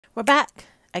We're back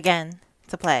again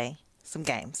to play some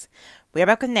games. We are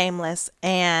back with Nameless,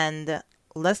 and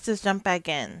let's just jump back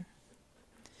in.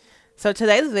 So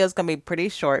today's video is going to be pretty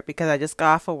short because I just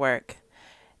got off of work,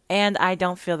 and I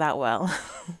don't feel that well.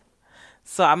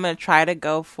 So I'm going to try to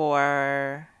go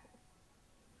for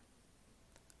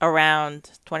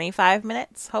around 25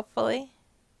 minutes, hopefully,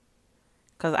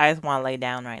 because I just want to lay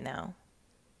down right now.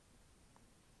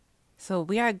 So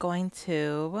we are going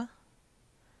to...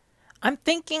 I'm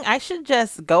thinking I should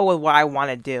just go with what I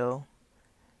want to do.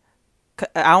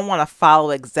 I don't want to follow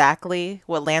exactly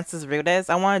what Lance's route is.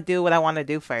 I want to do what I want to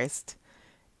do first.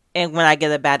 And when I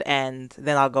get a bad end,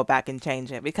 then I'll go back and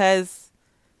change it. Because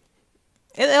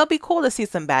it'll be cool to see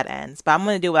some bad ends. But I'm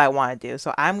going to do what I want to do.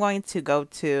 So I'm going to go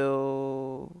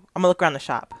to... I'm going to look around the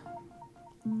shop.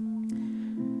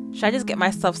 Should I just get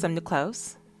myself some new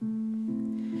clothes?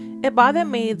 It bothered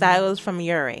me that it was from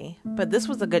Yuri. But this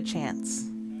was a good chance.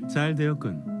 잘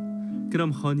되었군.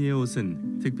 그럼 허니의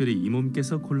옷은 특별히 이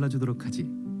몸께서 골라주도록 하지.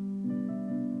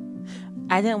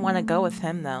 I didn't want to go with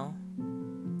him though.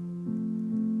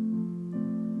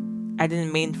 I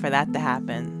didn't mean for that to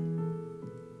happen.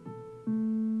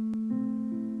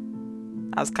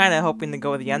 I was kind of hoping to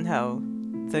go with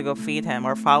Yeonho to go feed him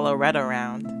or follow Red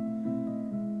around.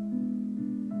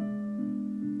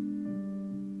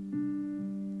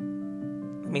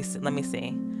 Let me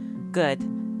see. Good.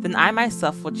 Then I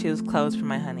myself will choose clothes for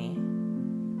my honey.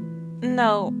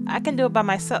 No, I can do it by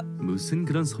myself. 무슨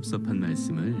그런 섭섭한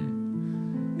말씀을.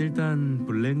 일단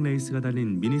블랙 레이스가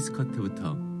달린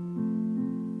미니스커트부터.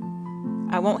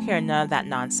 I won't hear none of that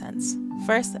nonsense.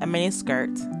 First, a mini skirt.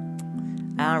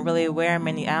 I don't really wear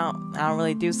mini. I don't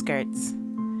really do skirts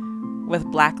with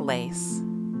black lace.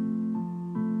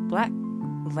 Black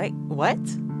lace? What?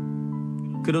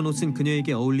 그런 옷은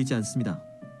그녀에게 어울리지 않습니다.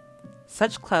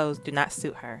 Such clothes do not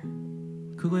suit her.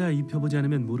 그거야 입혀보지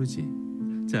않으면 모르지.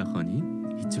 자, 허니,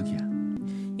 이쪽이야.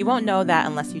 You won't know that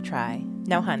unless you try.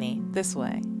 No, honey, this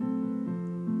way.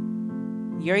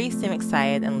 Yuri seemed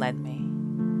excited and led me.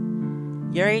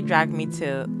 Yuri dragged me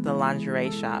to the lingerie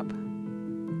shop.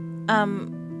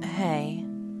 Hey.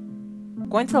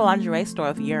 Going to the lingerie store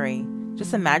with Yuri,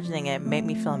 just imagining it made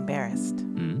me feel embarrassed.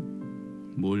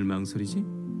 뭘 망설이지?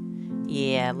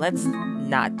 Yeah, let's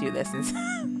not do this.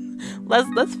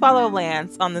 Let's follow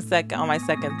Lance on my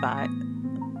second thought.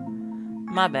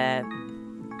 My bad.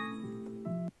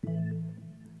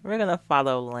 We're gonna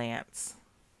follow Lance.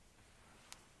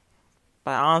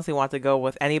 But I honestly want to go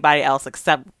with anybody else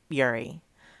except Yuri.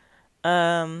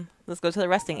 Let's go to the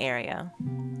resting area.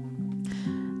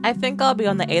 I think I'll be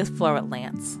on the 8th floor with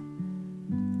Lance.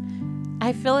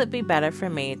 I feel it'd be better for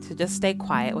me to just stay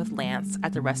quiet with Lance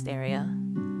at the rest area.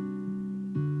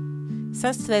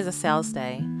 Since today's a sales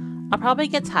day, I'll probably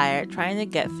get tired trying to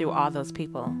get through all those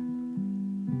people.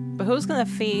 But who's gonna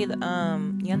feed,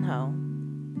 Yeonho?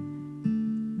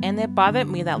 And it bothered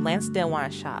me that Lance didn't want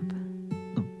to shop.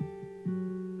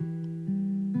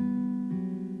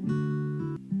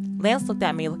 Lance looked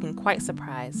at me looking quite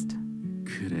surprised.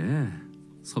 그래,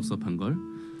 섭섭한걸?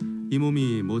 이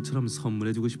몸이 모처럼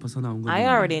선물해주고 싶어서 나온 거야. I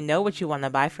already know what you want to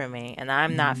buy for me, and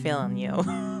I'm not feeling you.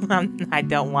 I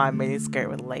don't want a mini skirt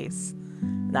with lace.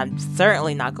 And I'm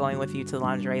certainly not going with you to the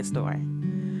lingerie store.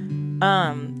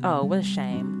 Oh, what a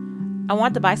shame. I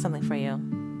wanted to buy something for you.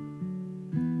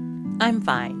 I'm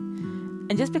fine.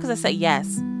 And just because I said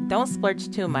yes, don't splurge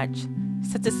too much,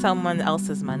 since it's someone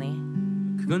else's money.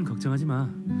 그건 걱정하지 마.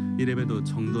 이래봬도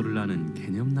정도를 아는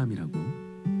개념남이라고.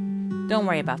 Don't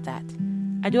worry about that.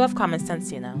 I do have common sense,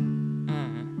 you know.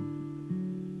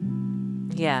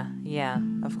 Yeah,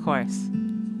 of course.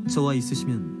 저와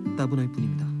있으시면 따분할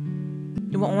뿐입니다.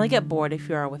 You will only get bored if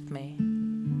you are with me.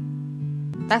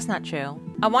 That's not true.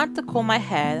 I want to cool my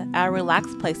head at a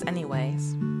relaxed place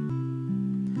anyways.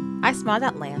 I smiled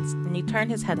at Lance, and he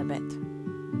turned his head a bit.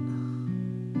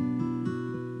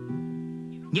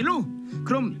 옐로우,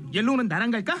 그럼 옐로우는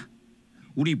나랑 갈까?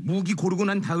 우리 무기 고르고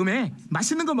난 다음에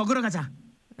맛있는 거 먹으러 가자.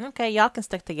 Okay, y'all can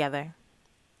stick together.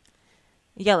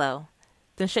 Yellow.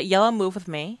 Then should Yellow move with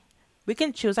me? We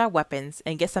can choose our weapons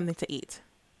and get something to eat.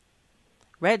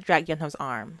 Red dragged Yeonho's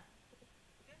arm.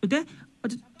 네?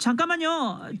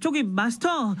 잠깐만요. 저기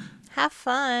마스터. Have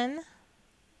fun.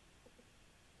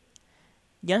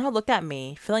 Yeonho looked at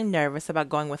me, feeling nervous about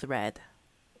going with Red.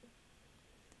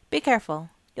 Be careful.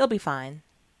 You'll be fine.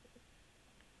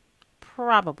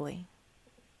 Probably.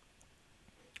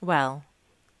 Well,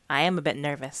 I am a bit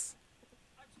nervous.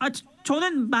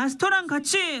 저는 마스터랑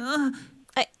같이.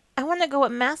 I want to go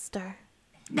with Master.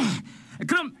 네,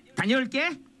 그럼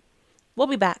다녀올게. We'll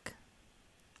be back.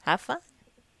 Have fun.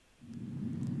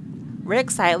 Red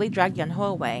excitedly dragged Yeonho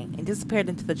away and disappeared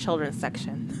into the children's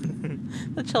section.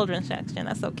 The children's section,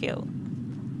 that's so cute.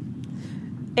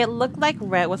 It looked like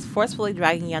Red was forcefully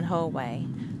dragging Yeonho away,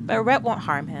 but Red won't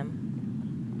harm him.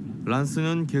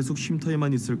 란스는 계속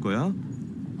쉼터에만 있을 거야?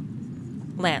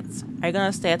 Lance, are you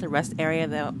gonna stay at the rest area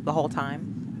the whole time?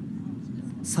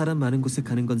 사람 많은 곳에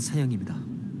가는 건 사양입니다.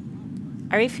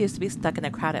 I refuse to be stuck in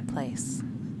a crowded place.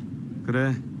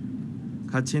 그래.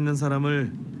 같이 있는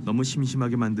사람을 너무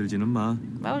심심하게 만들지는 마.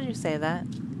 Why would you say that?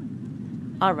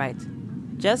 Alright,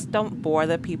 just don't bore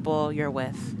the people you're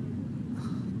with.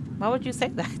 Why would you say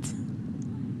that?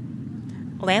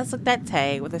 Lance looked at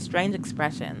Tae with a strange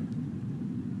expression.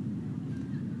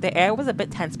 The air was a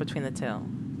bit tense between the two.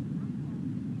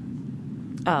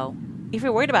 Oh, if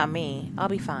you're worried about me, I'll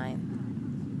be fine.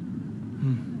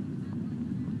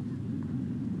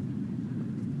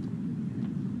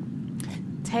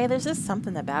 Tae, there's just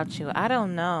something about you. I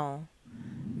don't know.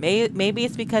 Maybe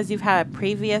it's because you've had a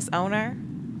previous owner?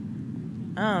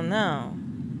 I don't know.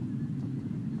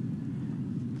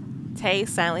 Tae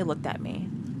silently looked at me.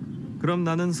 그럼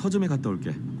나는 서점에 갔다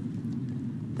올게.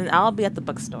 Then I'll be at the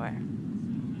bookstore.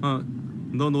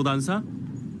 넌 옷 안 사?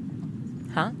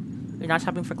 Huh? You're not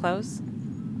shopping for clothes?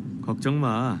 걱정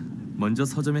마. 먼저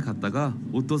서점에 갔다가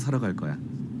옷도 사러 갈 거야.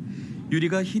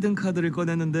 유리가 히든 카드를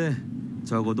꺼냈는데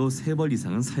적어도 3벌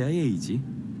이상은 사야 예의지.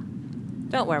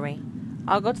 Don't worry.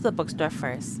 I'll go to the bookstore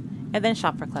first, and then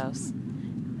shop for clothes.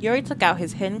 Yuri took out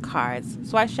his hidden cards,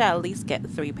 so I should at least get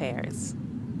 3 pairs.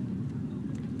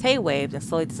 Tae waved and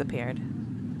slowly disappeared.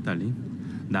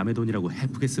 딸님, 남의 돈이라고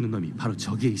헤프게 쓰는 놈이 바로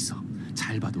저기에 있어.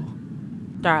 잘 봐도.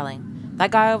 Darling, that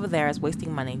guy over there is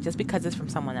wasting money just because it's from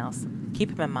someone else.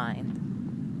 Keep him in mind.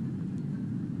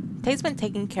 Tae's been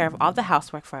taking care of all the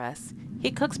housework for us. He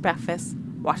cooks breakfast,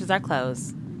 washes our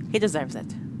clothes. He deserves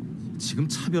it. 지금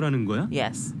차별하는 거야?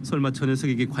 Yes. 설마 저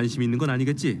녀석에게 관심 있는 건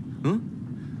아니겠지?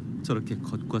 응? 저렇게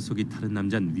겉과 속이 다른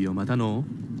남잔 위험하다 너.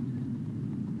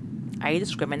 Are you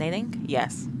discriminating?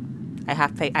 Yes.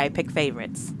 I pick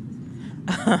favorites.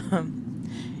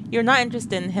 You're not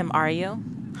interested in him, are you?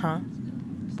 Huh?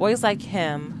 Boys like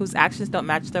him, whose actions don't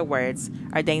match their words,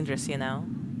 are dangerous, you know.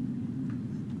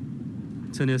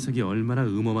 저 녀석이 얼마나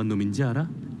음험한 놈인지 알아?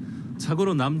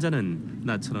 자고로 남자는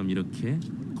나처럼 이렇게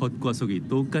겉과 속이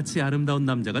똑같이 아름다운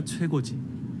남자가 최고지.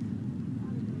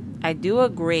 I do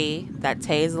agree that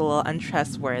Tae is a little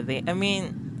untrustworthy. I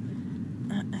mean,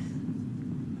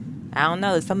 I don't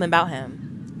know. There's something about him.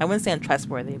 I wouldn't say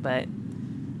untrustworthy, but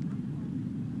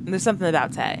there's something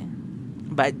about Tae.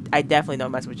 But I definitely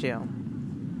don't mess with you.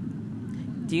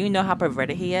 Do you know how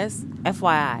perverted he is?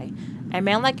 FYI, a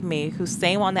man like me who's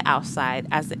same on the outside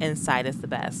as the inside is the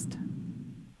best.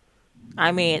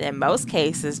 I mean, in most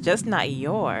cases, just not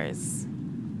yours.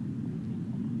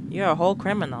 You're a whole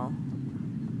criminal.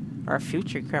 Or a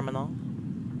future criminal.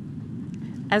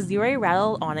 As Yuri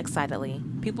rattled on excitedly,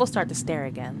 people start to stare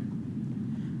again.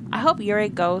 I hope Yuri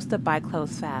goes to buy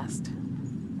clothes fast.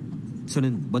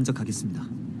 저는 먼저 가겠습니다.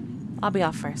 I'll be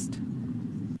off first.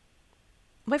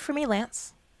 Wait for me,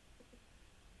 Lance.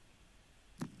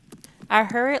 I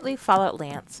hurriedly followed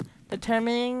Lance,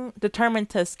 determined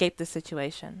to escape the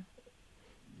situation.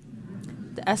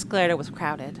 The escalator was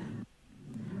crowded.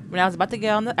 When I was about to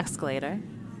get on the escalator,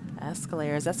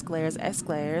 escalators,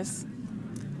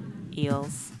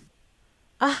 eels.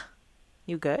 Ah,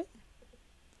 you good?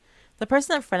 The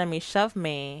person in front of me shoved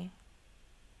me.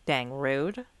 Dang,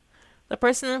 rude. The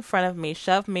person in front of me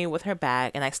shoved me with her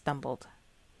bag and I stumbled.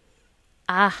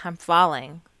 Ah, I'm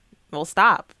falling. Well,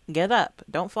 stop. Get up.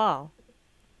 Don't fall.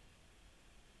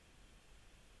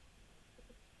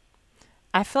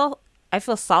 I feel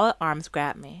solid arms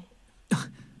grab me.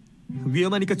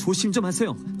 위험하니까 조심 좀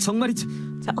하세요.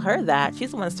 정말이지. Tell her that.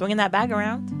 She's the one swinging that bag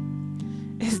around.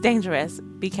 It's dangerous.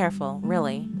 Be careful.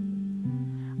 Really.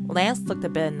 Lance looked a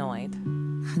bit annoyed.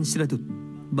 한시라도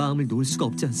마음을 놓을 수가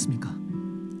없지 않습니까?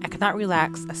 I could not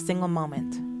relax a single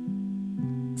moment.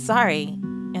 Sorry,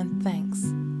 and thanks.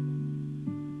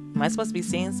 Am I supposed to be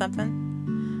seeing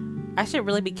something? I should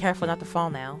really be careful not to fall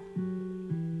now.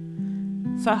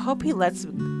 So I hope he lets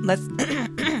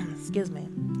excuse me.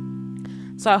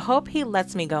 So I hope he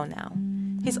lets me go now.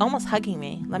 He's almost hugging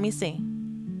me. Let me see.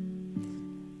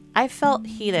 I felt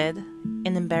heated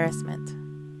in embarrassment.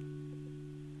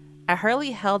 I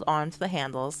hurriedly held on to the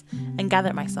handles and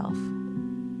gathered myself.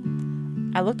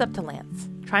 I looked up to Lance,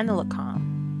 trying to look calm.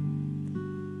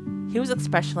 He was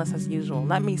expressionless as usual.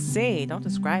 Let me see. Don't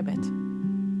describe it.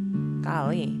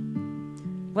 Golly.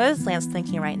 What is Lance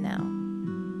thinking right now?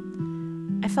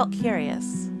 I felt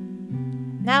curious.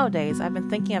 Nowadays, I've been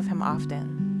thinking of him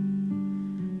often.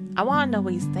 I want to know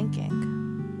what he's thinking.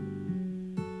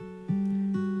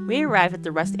 We arrived at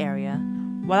the rest area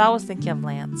while I was thinking of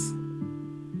Lance.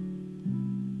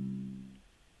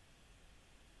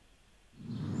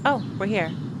 Oh, we're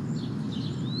here.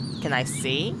 Can I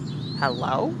see?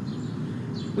 Hello?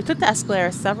 We took the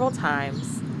escalator several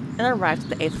times and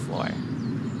arrived at the 8th floor.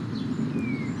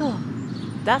 Oh,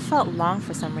 that felt long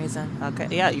for some reason. Okay,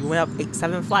 yeah, you went up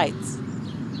 7 flights.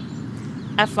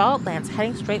 I followed Lance,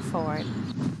 heading straight forward.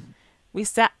 We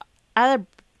sat at a...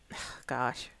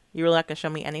 Gosh, you really not gonna show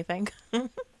me anything?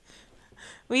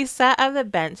 We sat at a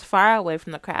bench far away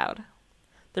from the crowd.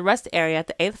 The rest area at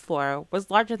the 8th floor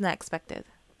was larger than I expected.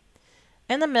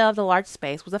 In the middle of the large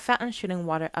space was a fountain shooting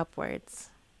water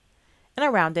upwards. And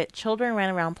around it, children ran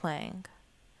around playing.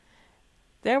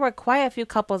 There were quite a few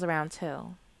couples around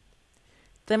too.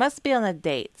 They must be on a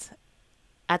date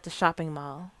at the shopping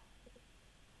mall.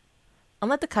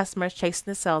 Unlike the customers chasing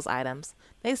the sales items,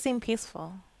 they seemed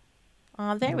peaceful.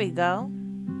 Aw, there we go.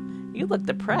 You look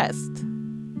depressed.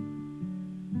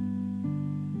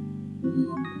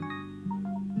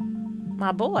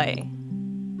 My boy.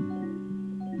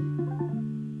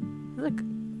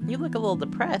 You look a little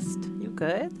depressed. You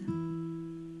good?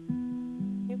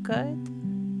 You good?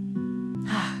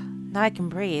 Now I can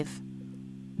breathe.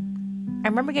 I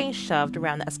remember getting shoved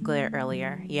around the escalator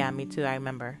earlier. Yeah, me too, I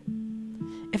remember.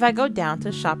 If I go down to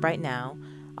the shop right now,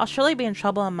 I'll surely be in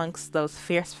trouble amongst those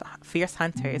fierce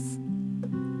hunters.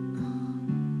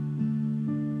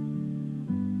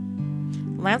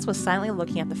 Lance was silently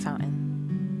looking at the fountain.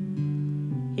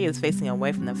 He is facing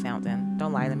away from the fountain.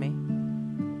 Don't lie to me.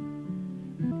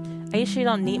 Are you sure you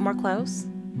don't need more clothes?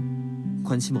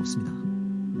 관심 없습니다.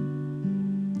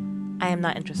 I am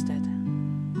not interested.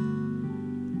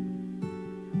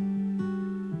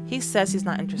 He says he's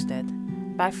not interested,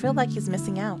 but I feel like he's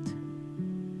missing out.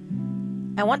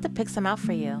 I want to pick some out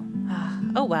for you.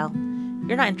 Oh well,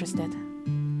 you're not interested.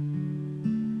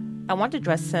 I want to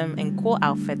dress him in cool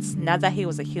outfits now that he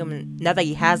has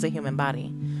a human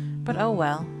body. But oh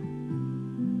well.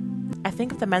 I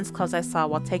think of the men's clothes I saw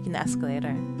while taking the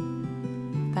escalator.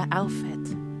 That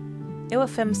outfit. It would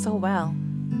fit him so well.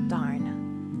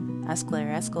 Darn.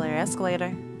 Escalator, escalator,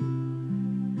 escalator.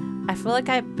 I feel like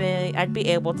I'd be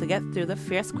able to get through the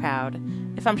fierce crowd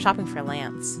if I'm shopping for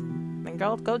Lance. Then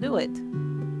go do it.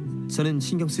 저는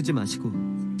신경 쓰지 마시고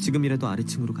지금이라도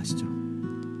아래층으로 가시죠.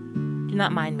 Do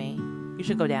not mind me. You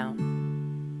should go down.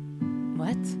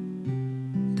 What?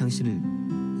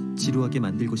 당신을 지루하게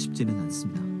만들고 싶지는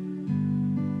않습니다.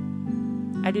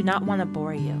 I do not want to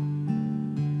bore you.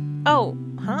 Oh,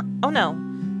 huh? Oh no.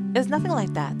 It's nothing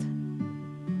like that.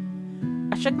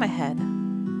 I shook my head.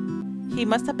 He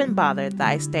must have been bothered that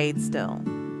I stayed still.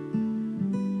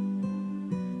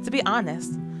 To be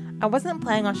honest, I wasn't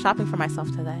planning on shopping for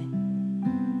myself today.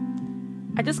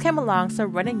 I just came along so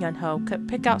Red and Yeonho could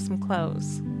pick out some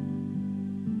clothes.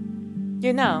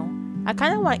 You know, I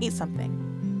kind of want to eat something.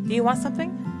 Do you want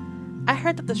something? I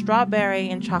heard that the strawberry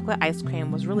and chocolate ice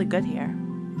cream was really good here.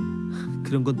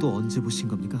 그런 건 또 언제 보신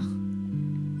겁니까?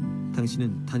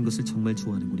 당신은 단 것을 정말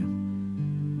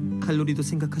좋아하는군요. 칼로리도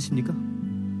생각하십니까?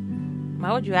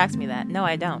 Why would you ask me that? No,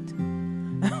 I don't.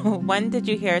 When did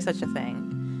you hear such a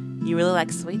thing? You really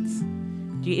like sweets?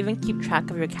 Do you even keep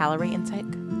track of your calorie intake?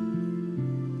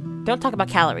 Don't talk about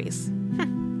calories.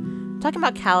 Talking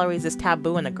about calories is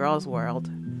taboo in the girls' world.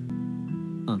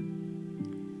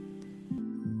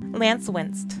 Lance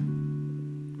winced.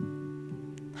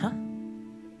 Huh?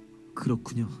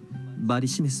 그렇군요. 말이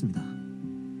심했습니다.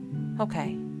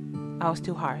 Okay. I was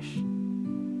too harsh.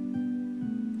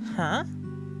 Huh?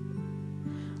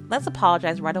 Let's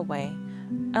apologize right away,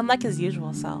 unlike his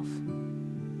usual self.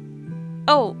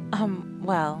 Oh,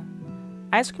 well,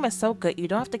 ice cream is so good you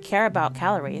don't have to care about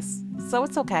calories, so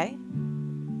it's okay.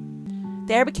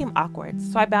 The air became awkward,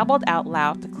 so I babbled out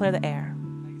loud to clear the air.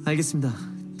 알겠습니다.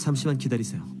 잠시만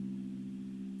기다리세요.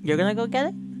 You're gonna go get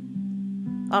it?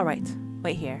 Alright,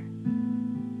 wait here.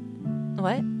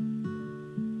 What?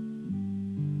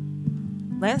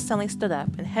 Lance suddenly stood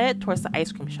up and headed towards the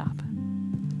ice cream shop.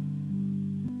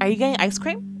 Are you getting ice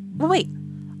cream? Wait,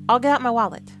 I'll get out my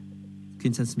wallet.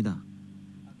 괜찮습니다.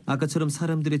 아까처럼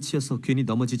사람들에 치여서 괜히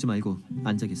넘어지지 말고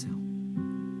앉아 계세요.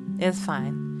 It's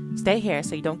fine. Stay here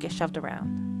so you don't get shoved around.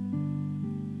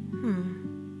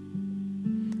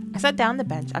 I sat down on the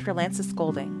bench after Lance's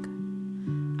scolding.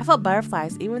 I felt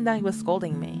butterflies even though he was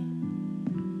scolding me.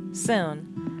 Soon,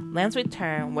 Lance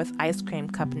returned with an ice cream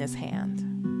cup in his hand.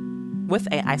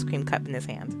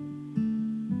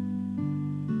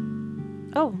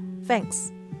 Oh,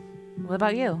 thanks. What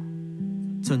about you?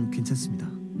 전 괜찮습니다.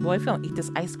 Boy, if you don't eat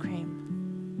this ice cream.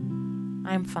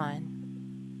 I'm fine.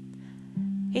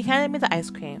 He handed me the ice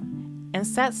cream, and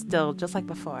sat still just like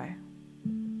before.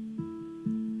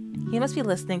 He must be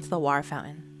listening to the water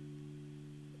fountain.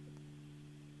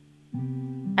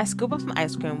 I scoop up some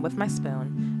ice cream with my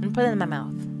spoon and put it in my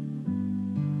mouth.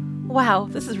 Wow,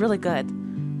 this is really good.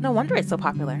 No wonder it's so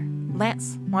popular.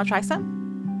 Lance, wanna try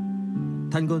some?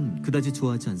 단 건 그다지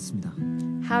좋아하지 않습니다.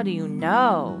 How do you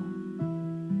know?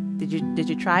 Did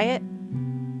you try it?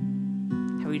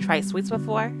 Have you tried sweets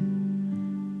before?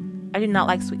 I do not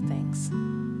like sweet things.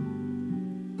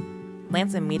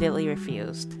 Lance immediately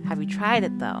refused. Have you tried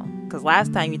it though? Because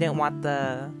last time you didn't want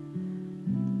the...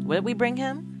 What did we bring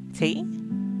him? Tea?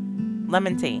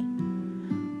 Lemon tea.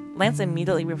 Lance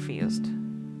immediately refused.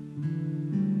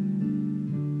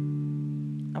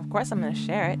 Of course I'm going to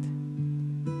share it.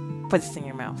 Put this in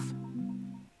your mouth.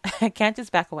 I can't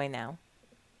just back away now.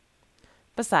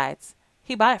 Besides,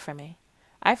 he bought it for me.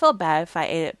 I feel bad if I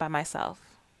ate it by myself.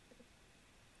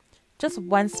 Just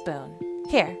one spoon.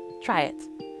 Here, try it.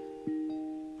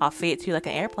 I'll feed it to you like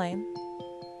an airplane.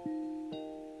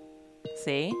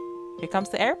 See? Here comes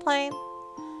the airplane.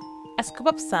 I scoop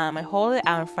up some and hold it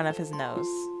out in front of his nose.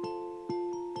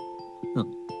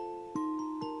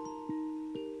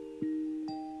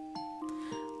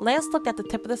 Lance looked at the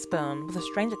tip of the spoon with a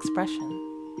strange expression.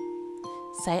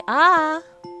 Say ah.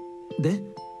 네?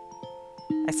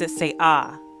 I said say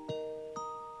ah.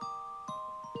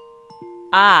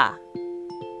 Ah.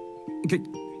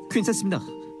 괜찮습니다.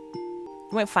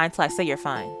 You ain't fine till I say you're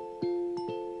fine.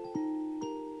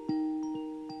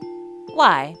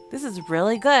 Why? This is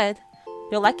really good.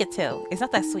 You'll like it too. It's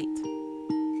not that sweet.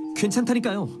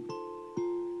 괜찮다니까요.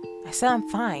 I said I'm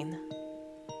fine.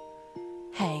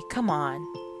 Hey, come on.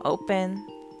 Open.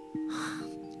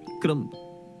 그럼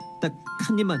딱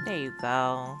한 입만 There you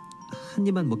go. 한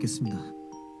입만 먹겠습니다.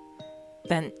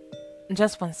 Then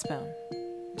just one spoon.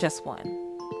 Just one.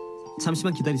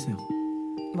 잠시만 기다리세요.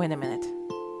 Wait a minute.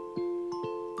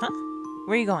 Huh?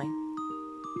 Where are you going?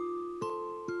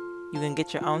 You gonna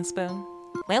get your own spoon?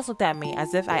 Lance looked at me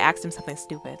as if I asked him something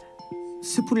stupid.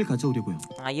 스푼을 가져오려고요.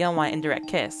 You don't want an indirect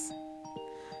kiss.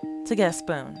 To get a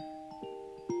spoon.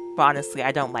 But honestly,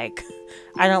 I don't like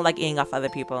eating off other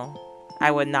people.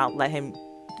 I would not let him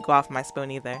go off my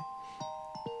spoon either.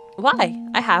 Why?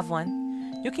 I have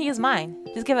one. You can use mine.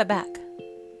 Just give it back.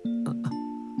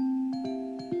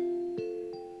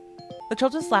 The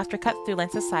children's laughter cut through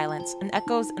Lance's silence and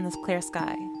echoes in this clear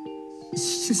sky.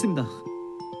 싫습니다.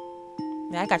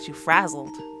 I got you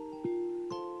frazzled.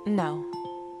 No.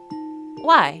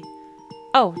 Why?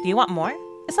 Oh, do you want more?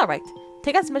 It's alright.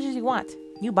 Take as much as you want.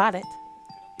 You bought it.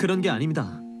 그런 게 아닙니다.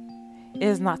 It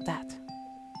is not that.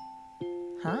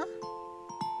 Huh?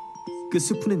 그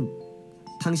스푼은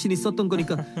당신이 썼던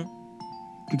거니까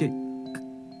그게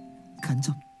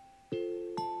간접.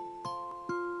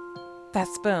 That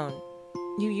spoon.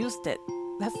 You used it.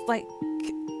 That's like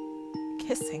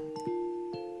kissing.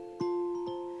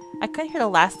 I couldn't hear the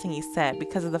last thing he said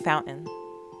because of the fountain.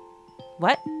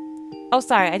 What? Oh,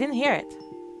 sorry, I didn't hear it.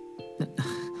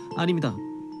 아닙니다.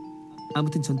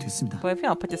 아무튼 전 됐습니다. But if you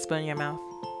don't put the spoon in your mouth.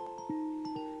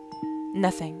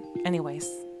 Nothing. Anyways,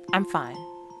 I'm fine.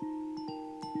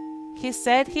 He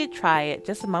said he'd try it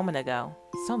just a moment ago.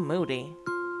 So moody.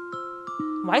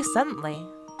 Why suddenly?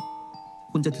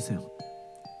 혼자 드세요.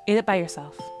 Eat it by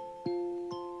yourself.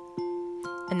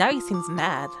 And now he seems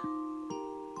mad.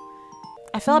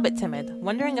 I felt a bit timid,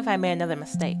 wondering if I made another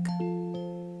mistake.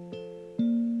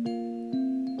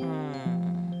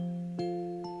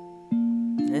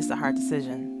 This is a hard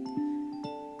decision.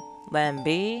 Let him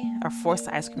be or force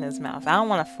the ice cream in his mouth. I don't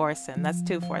want to force him. That's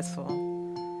too forceful.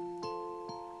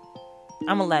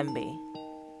 I'm gonna let him be.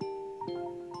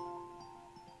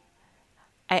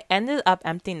 I ended up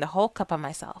emptying the whole cup on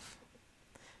myself.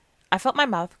 I felt my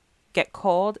mouth get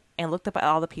cold and looked up at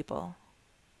all the people.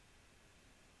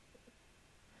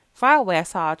 Far away, I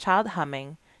saw a child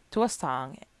humming to a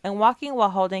song and walking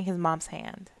while holding his mom's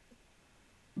hand.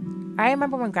 I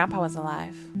remember when Grandpa was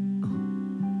alive.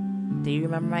 Do you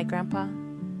remember my grandpa?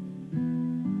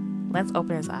 Lance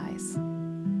opened his eyes.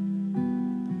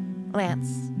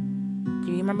 Lance,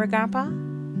 do you remember Grandpa?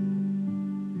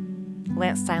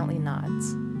 Lance silently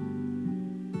nods.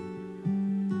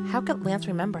 How could Lance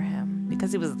remember him?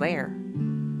 Because he was there.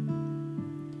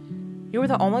 You were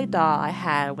the only doll I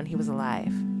had when he was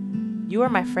alive. You were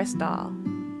my first doll.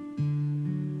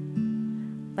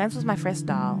 Lance was my first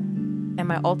doll, and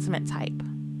my ultimate type.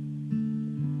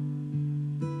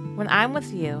 When I'm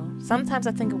with you, sometimes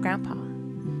I think of Grandpa.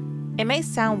 It may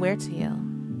sound weird to you,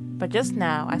 but just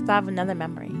now I thought of another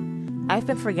memory. I've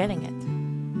been forgetting it.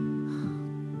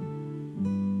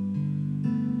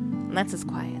 Lance is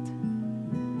quiet.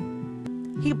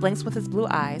 He blinks with his blue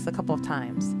eyes a couple of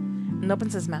times and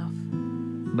opens his mouth.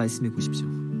 말씀해 보십시오.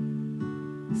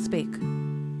 Speak.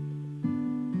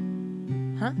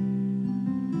 Huh?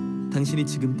 당신이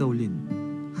지금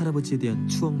떠올린 할아버지에 대한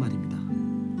추억 말입니다.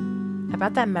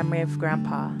 About that memory of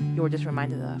Grandpa you were just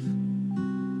reminded of.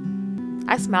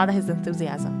 I smiled at his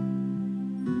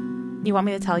enthusiasm. You want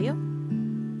me to tell you?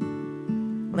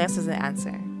 Lance doesn't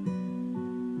answer.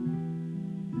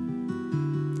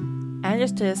 I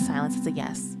understood his silence as a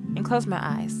yes and closed my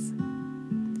eyes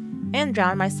and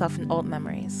drowned myself in old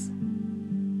memories.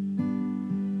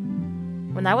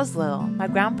 When I was little, my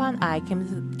grandpa and I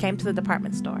came to the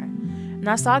department store, and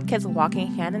I saw kids walking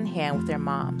hand in hand with their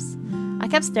moms. I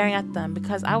kept staring at them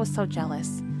because I was so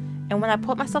jealous, and when I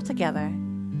pulled myself together,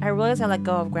 I realized I let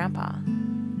go of Grandpa.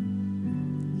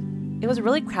 It was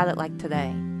really crowded like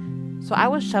today, so I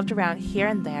was shoved around here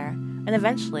and there, and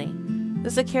eventually, the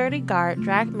security guard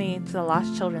dragged me to the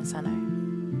Lost Children's Center.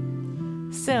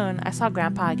 Soon, I saw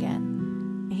Grandpa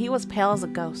again, and he was pale as a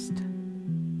ghost.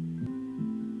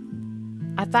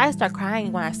 I thought I'd start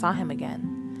crying when I saw him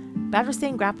again, but after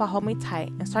seeing Grandpa hold me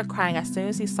tight and start crying as soon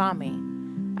as he saw me,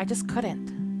 I just couldn't.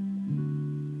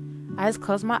 I just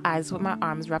closed my eyes with my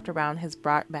arms wrapped around his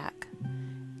broad back.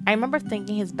 I remember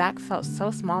thinking his back felt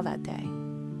so small that day.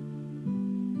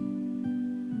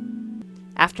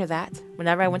 After that,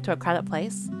 whenever I went to a crowded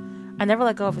place, I never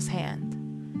let go of his hand.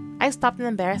 I stopped in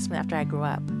embarrassment after I grew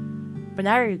up, but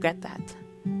now I regret that.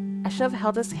 I should have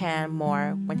held his hand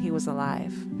more when he was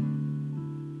alive.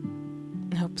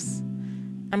 Oops.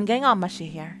 I'm getting all mushy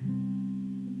here.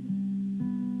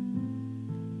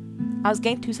 I was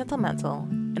getting too sentimental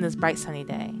in this bright sunny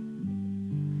day.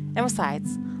 And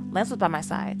besides, Lance was by my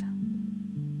side.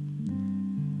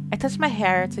 I touched my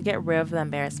hair to get rid of the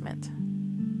embarrassment.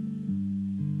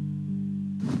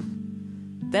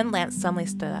 Then Lance suddenly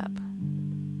stood up.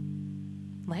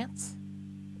 Lance?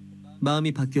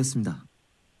 마음이 바뀌었습니다.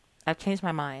 I've changed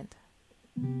my mind.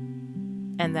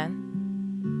 And then?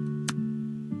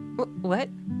 What?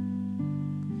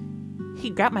 He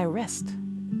grabbed my wrist.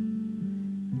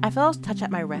 I felt his touch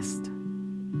at my wrist.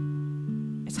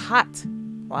 It's hot.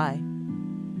 Why?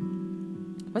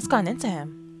 What's gone into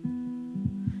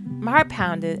him? My heart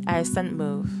pounded at his sudden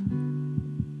move.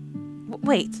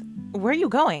 Wait, where are you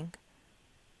going?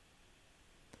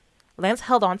 Lance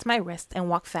held onto my wrist and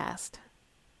walked fast.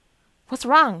 What's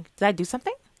wrong? Did I do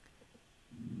something?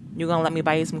 You gonna let me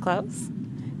buy you some clothes?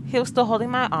 He was still holding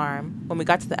my arm when we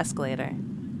got to the escalator.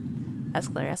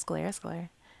 Escalator.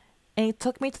 And he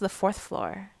took me to the 4th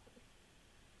floor.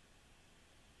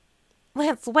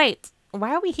 Lance, wait.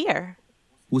 Why are we here?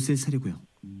 옷을 사려고요.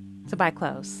 To buy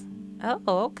clothes. Oh,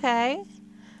 okay.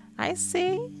 I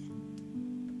see.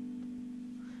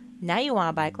 Now you want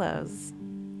to buy clothes.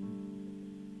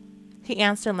 He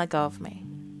answered and let go of me.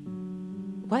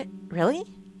 What? Really?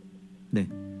 네.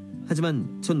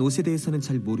 하지만 전 옷에 대해서는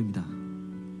잘 모릅니다.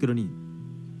 그러니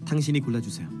당신이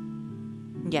골라주세요.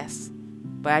 Yes,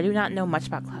 but I do not know much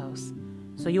about clothes,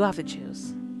 so you have to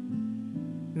choose.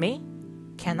 Me?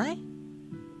 Can I?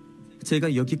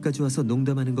 제가 여기까지 와서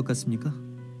농담하는 것 같습니까?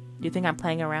 Do you think I'm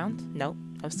playing around? Nope.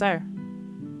 No, sir.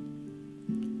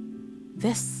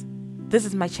 This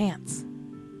is my chance.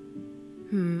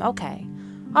 Okay.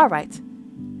 All right.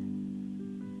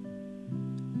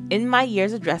 In my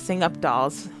years of dressing up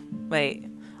dolls,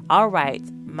 all right,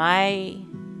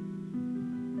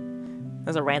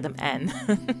 there's a random N.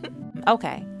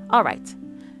 Okay, all right.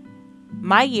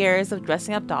 My years of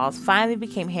dressing up dolls finally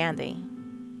became handy.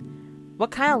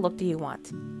 What kind of look do you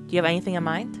want? Do you have anything in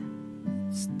mind?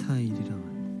 스타일이란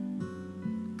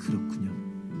그렇군요.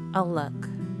 A look.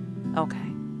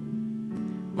 Okay.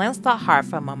 Lance thought hard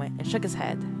for a moment and shook his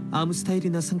head. 아무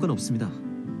스타일이나 상관없습니다.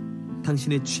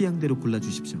 당신의 취향대로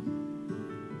골라주십시오.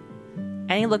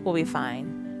 Any look will be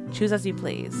fine. Choose as you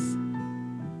please.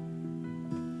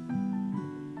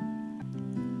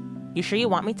 You sure you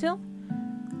want me to?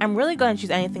 I'm really going to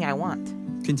choose anything I want.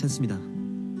 괜찮습니다.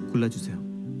 골라주세요.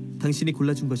 당신이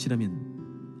골라준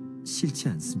것이라면 싫지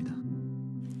않습니다.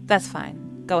 That's fine.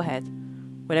 Go ahead.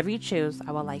 Whatever you choose,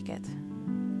 I will like it.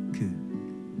 그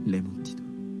레몬티도.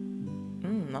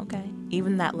 Okay.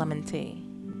 Even that lemon tea.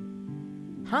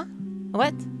 Huh?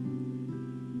 What?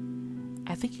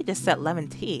 I think he just said lemon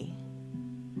tea.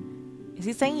 Is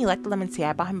he saying he liked the lemon tea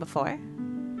I bought him before?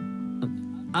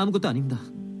 아무것도 아닙니다.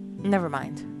 Never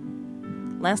mind.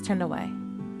 Lance turned away.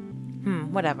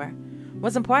 Whatever.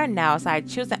 What's important now is I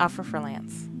choose an outfit for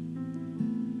Lance.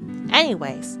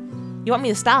 Anyways, you want me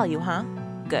to style you, huh?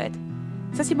 Good.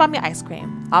 Since you bought me ice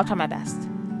cream, I'll try my best.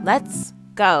 Let's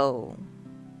go.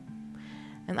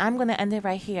 And I'm gonna end it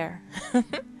right here.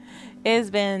 It's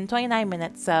been 29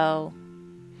 minutes, so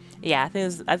yeah, I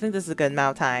think this is a good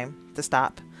amount of time to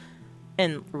stop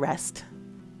and rest.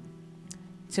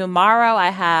 Tomorrow I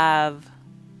have,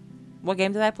 what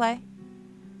game did I play?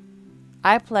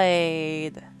 I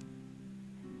played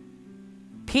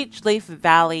Peach Leaf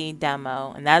Valley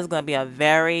demo, and that's going to be a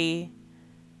very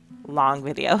long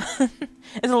video.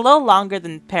 It's a little longer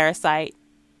than the Parasite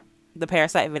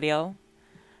video,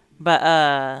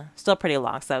 but still pretty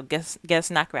long, so get a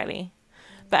snack ready.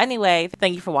 But anyway,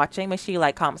 thank you for watching. Make sure you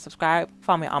like, comment, subscribe,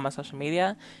 follow me on all my social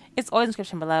media. It's always in the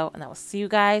description below, and I will see you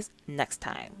guys next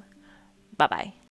time. Bye bye.